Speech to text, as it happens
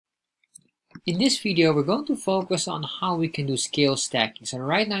In this video, we're going to focus on how we can do scale stacking. So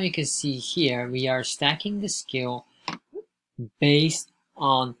right now you can see here, we are stacking the scale based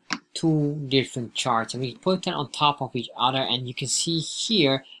on two different charts. And we put them on top of each other. And you can see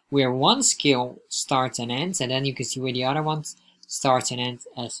here where one scale starts and ends. And then you can see where the other one starts and ends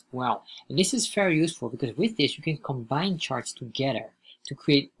as well. And this is very useful because with this, you can combine charts together to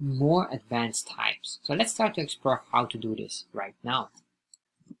create more advanced types. So let's start to explore how to do this right now.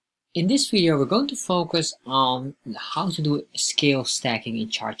 In this video, we're going to focus on how to do scale stacking in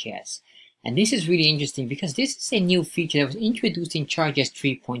Chart.js. And this is really interesting because this is a new feature that was introduced in Chartjs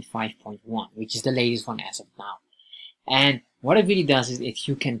 3.5.1, which is the latest one as of now. And what it really does is if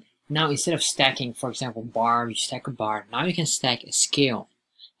you can now, instead of stacking, for example, bar, you stack a bar, now you can stack a scale.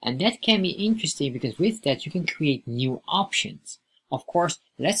 And that can be interesting because with that, you can create new options. Of course,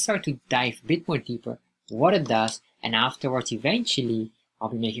 let's start to dive a bit more deeper what it does, and afterwards, eventually, I'll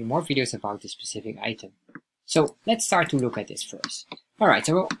be making more videos about this specific item. So let's start to look at this first. Alright,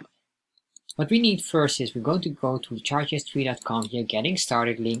 so what we need first is we're going to go to chartjs3.com here, getting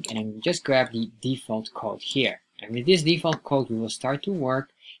started link, and then just grab the default code here. And with this default code, we will start to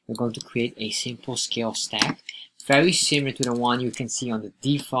work. We're going to create a simple scale stack, very similar to the one you can see on the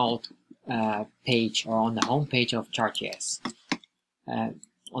default page or on the home page of Chartjs, on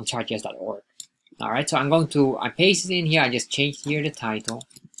chartjs.org. Alright, so I paste it in here, I just changed here the title,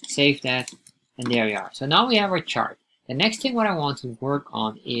 save that, and there we are. So now we have our chart. The next thing what I want to work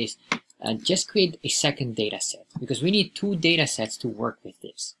on is just create a second data set, because we need two data sets to work with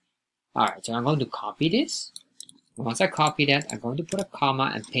this. Alright, so I'm going to copy this. Once I copy that, I'm going to put a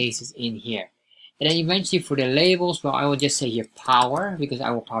comma and paste it in here. And then eventually for the labels, well, I will just say here power, because I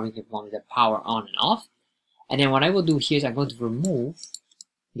will probably give one with the power on and off. And then what I will do here is I'm going to remove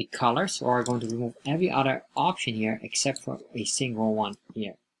the colors, or I'm going to remove every other option here except for a single one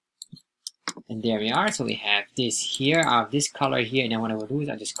here. And there we are. So we have this here, I have this color here, and then what I will do is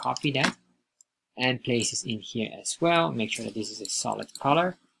I'll just copy that and place this in here as well. Make sure that this is a solid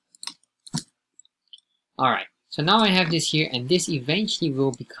color. Alright, so now I have this here, and this eventually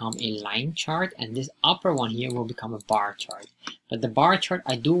will become a line chart, and this upper one here will become a bar chart. But the bar chart,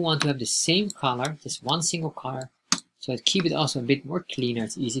 I do want to have the same color, just one single color, so to keep it also a bit more cleaner,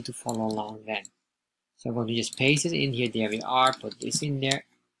 it's easy to follow along then. So I'm going to just paste it in here, there we are, put this in there,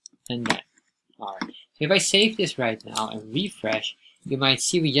 and then. Alright, so if I save this right now and refresh, you might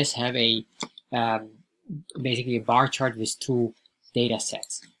see we just have a, basically a bar chart with two data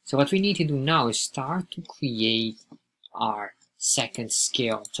sets. So what we need to do now is start to create our second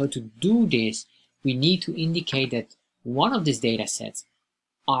scale. So to do this, we need to indicate that one of these data sets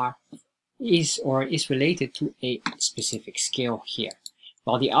is related to a specific scale here,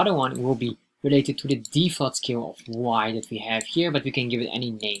 while the other one will be related to the default scale of Y that we have here, but we can give it any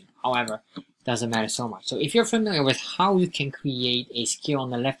name. However, it doesn't matter so much. So if you're familiar with how you can create a scale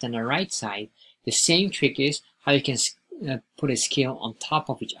on the left and the right side, the same trick is how you can put a scale on top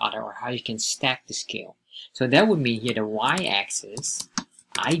of each other, or how you can stack the scale. So that would mean here the Y-axis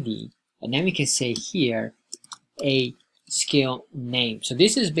ID, and then we can say here a scale name. So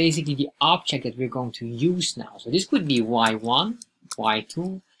this is basically the object that we're going to use now. So this could be Y1,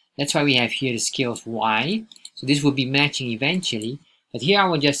 Y2. That's why we have here the scales Y. So this will be matching eventually. But here I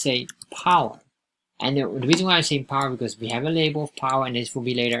will just say power. And the reason why I'm saying power, because we have a label of power, and this will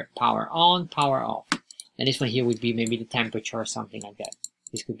be later power on, power off. And this one here would be maybe the temperature or something like that.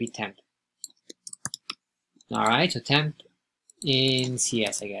 This could be temp. Alright, so temp in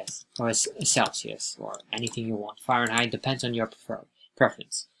CS, I guess, or Celsius, or anything you want. Fahrenheit, depends on your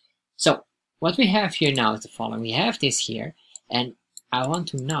preference. So what we have here now is the following. We have this here, and I want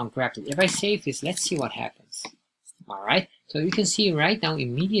to now grab it. If I save this, let's see what happens. Alright, so you can see right now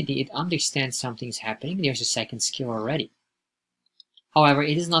immediately it understands something's happening. There's a second scale already. However,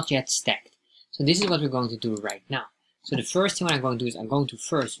 it is not yet stacked. So this is what we're going to do right now. So the first thing what I'm going to do is I'm going to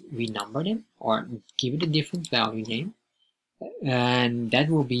first renumber them, or give it a different value name. And that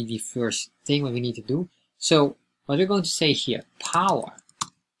will be the first thing what we need to do. So what we're going to say here, power.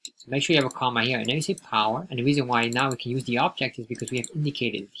 So make sure you have a comma here, and then we say power. And the reason why now we can use the object is because we have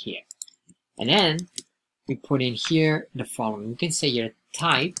indicated it here. And then we put in here the following. You can say here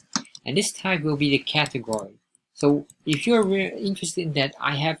type, and this type will be the category. So if you're interested in that,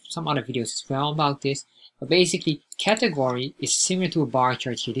 I have some other videos as well about this. But basically, category is similar to a bar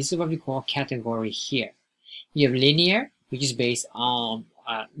chart here. This is what we call category here. You have linear, which is based on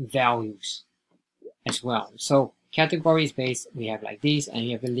values as well. So category is based, we have like this, and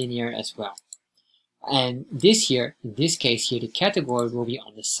you have a linear as well. And this here, in this case here, the category will be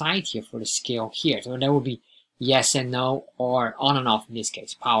on the side here for the scale here. So that will be yes and no, or on and off in this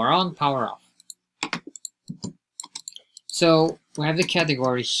case. Power on, power off. So we have the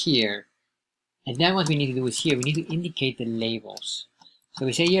category here. And then what we need to do is here, we need to indicate the labels. So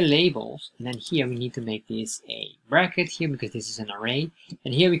we say here labels, and then here we need to make this a bracket here because this is an array.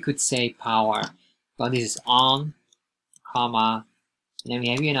 And here we could say power, well, this is on, comma, and then we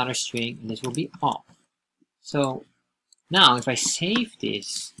have here another string, and this will be off. So now if I save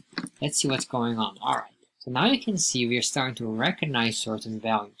this, let's see what's going on. All right, so now you can see we are starting to recognize certain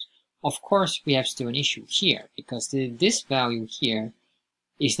values. Of course, we have still an issue here because this value here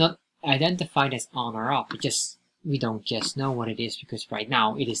is not identified as on or off. We don't just know what it is because right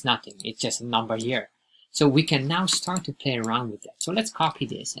now it is nothing. It's just a number here. So we can now start to play around with that. So let's copy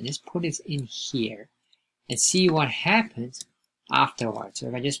this and just put it in here and see what happens afterwards. So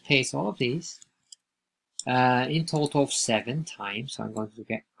if I just paste all of these, in total of 7 times, so I'm going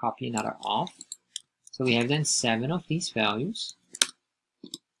to copy another off. So we have then 7 of these values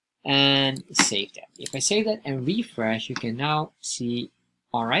and save that. If I save that and refresh, you can now see,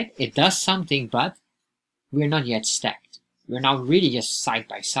 all right, it does something, but we're not yet stacked. We're now really just side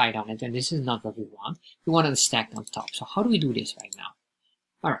by side on it, and this is not what we want. We want it stacked on top. So how do we do this right now?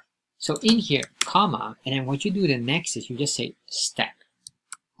 All right, so in here, comma, and then what you do the next is you just say stack.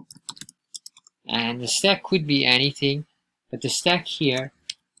 And the stack could be anything, but the stack here,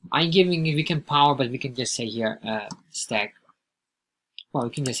 I'm giving, we can power, but we can just say here, stack. Well, we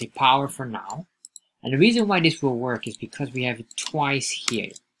can just say power for now. And the reason why this will work is because we have it twice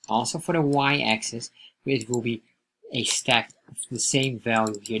here. Also for the y-axis, it will be a stack of the same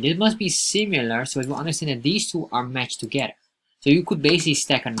value here. This must be similar, so it will understand that these two are matched together. So you could basically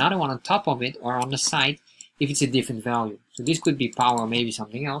stack another one on top of it or on the side if it's a different value. So this could be power or maybe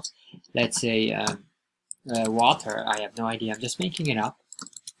something else. Let's say water. I have no idea. I'm just making it up.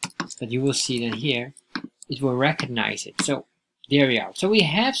 But you will see then here, it will recognize it. So there we are. So we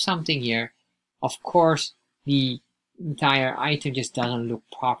have something here. Of course, the entire item just doesn't look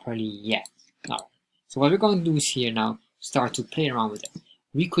properly yet. All right. So what we're going to do is here now start to play around with it.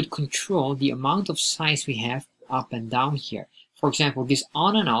 We could control the amount of size we have up and down here. For example, this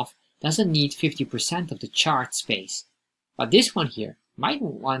on and off doesn't need 50% of the chart space. But this one here might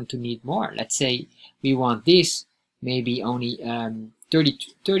want to need more. Let's say we want this maybe only 30%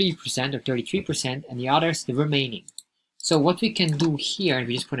 or 33% and the others the remaining. So what we can do here,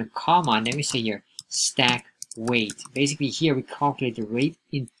 we just put a comma and then we say here stack weight. Basically here we calculate the rate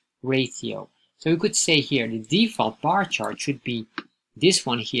in ratio. So we could say here the default bar chart should be this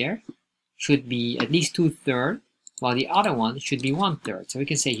one here, should be at least 2/3, while the other one should be 1/3. So we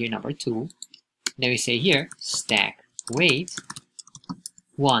can say here number 2. Then we say here stack weight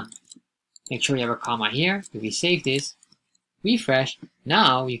 1. Make sure you have a comma here. If we save this, refresh,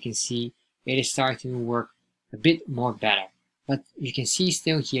 now you can see it is starting to work a bit more better. But you can see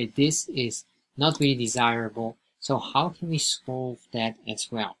still here this is not really desirable. So how can we solve that as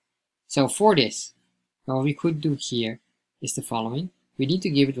well? So for this, what we could do here is the following. We need to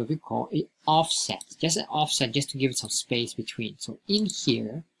give it what we call an offset. Just an offset just to give it some space between. So in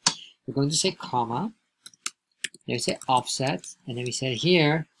here, we're going to say comma. Then we say offset. And then we say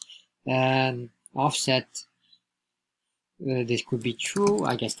here, offset. This could be true.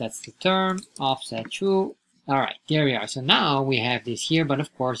 I guess that's the term. Offset true. All right, there we are. So now we have this here. But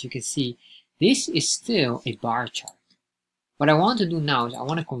of course, you can see this is still a bar chart. What I want to do now is I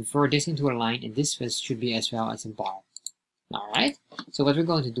want to convert this into a line, and this should be as well as a bar. All right. So what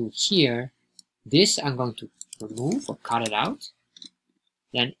we're going to do here, this I'm going to remove or cut it out.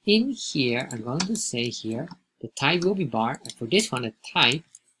 Then in here, I'm going to say here, the type will be bar, and for this one, the type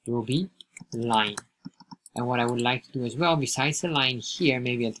will be line. And what I would like to do as well, besides the line here,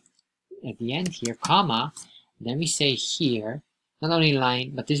 maybe at the end here, comma, then we say here, not only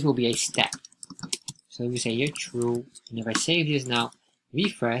line, but this will be a stack. So we say here true, and if I save this now,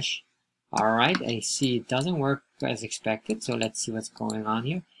 refresh, all right, I see it doesn't work as expected, so let's see what's going on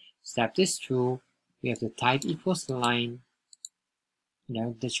here. Step is true, we have the type equals the line,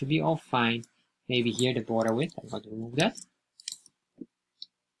 now that should be all fine. Maybe here the border width, I'm going to remove that.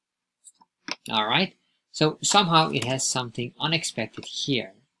 All right, so somehow it has something unexpected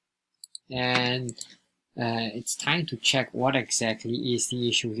here, and it's time to check what exactly is the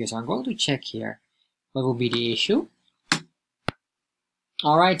issue here. So I'm going to check here what will be the issue.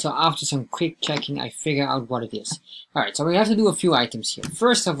 Alright, so after some quick checking, I figure out what it is. Alright, so we have to do a few items here.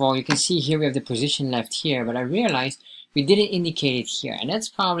 First of all, you can see here we have the position left here, but I realized we didn't indicate it here, and that's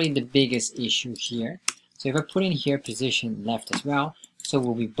probably the biggest issue here. So if I put in here position left as well, so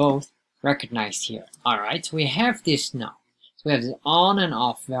we'll be both recognized here. Alright, so we have this now. So we have the on and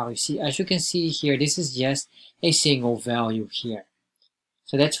off value. See, as you can see here, this is just a single value here.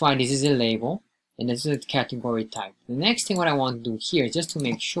 So that's why this is a label. And this is a category type. The next thing what I want to do here is just to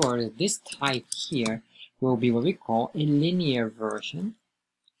make sure that this type here will be what we call a linear version.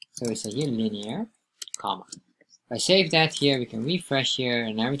 So we say here linear, comma. If I save that here, we can refresh here,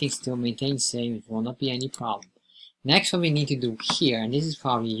 and everything still maintains the same. It will not be any problem. Next, what we need to do here, and this is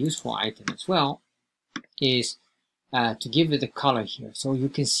probably a useful item as well, is to give it a color here. So you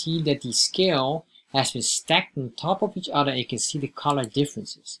can see that the scale has been stacked on top of each other. You can see the color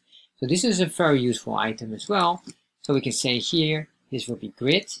differences. So this is a very useful item as well. So we can say here, this will be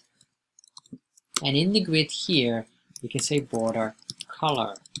grid. And in the grid here, we can say border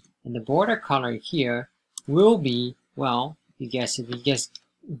color. And the border color here will be, well, you guess it,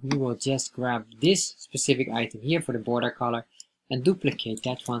 we will just grab this specific item here for the border color and duplicate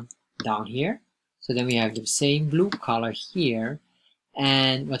that one down here. So then we have the same blue color here.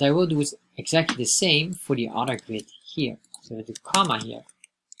 And what I will do is exactly the same for the other grid here. So with the comma here,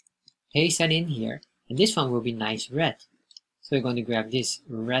 paste that in here, and this one will be nice red. So we're going to grab this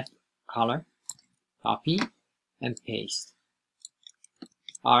red color, copy, and paste.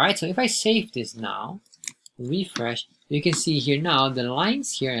 Alright, so if I save this now, refresh, you can see here now the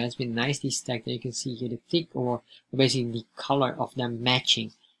lines here has been nicely stacked. You can see here the thick, or basically the color of them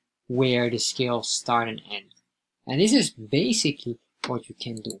matching where the scales start and end. And this is basically what you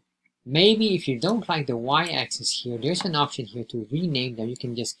can do. Maybe if you don't like the y-axis here, there's an option here to rename them. You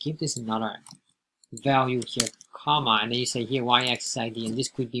can just give this another value here, comma, and then you say here y-axis ID, and this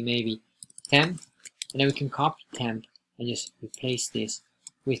could be maybe temp, and then we can copy temp and just replace this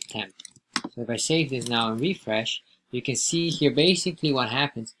with temp. So if I save this now and refresh, you can see here basically what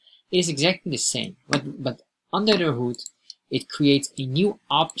happens is exactly the same, but under the hood it creates a new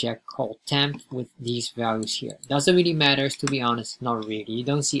object called temp with these values here. Doesn't really matter, to be honest, not really. You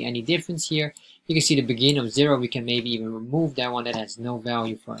don't see any difference here. You can see the beginning of 0. We can maybe even remove that one that has no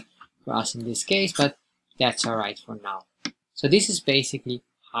value for us in this case, but that's alright for now. So this is basically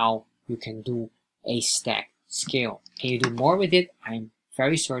how you can do a stack scale. Can you do more with it? I'm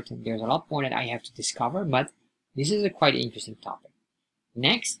very certain there's a lot more that I have to discover, but this is a quite interesting topic.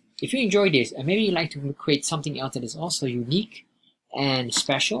 Next, if you enjoyed this and maybe you'd like to create something else that is also unique and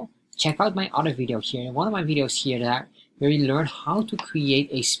special, check out my other video here. One of my videos here where you learn how to create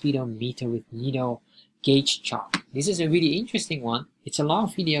a speedometer with needle gauge chart. This is a really interesting one. It's a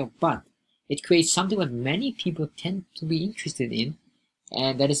long video, but it creates something that many people tend to be interested in,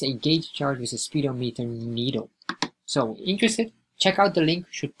 and that is a gauge chart with a speedometer needle. So interested? Check out the link,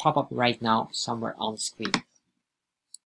 should pop up right now somewhere on the screen.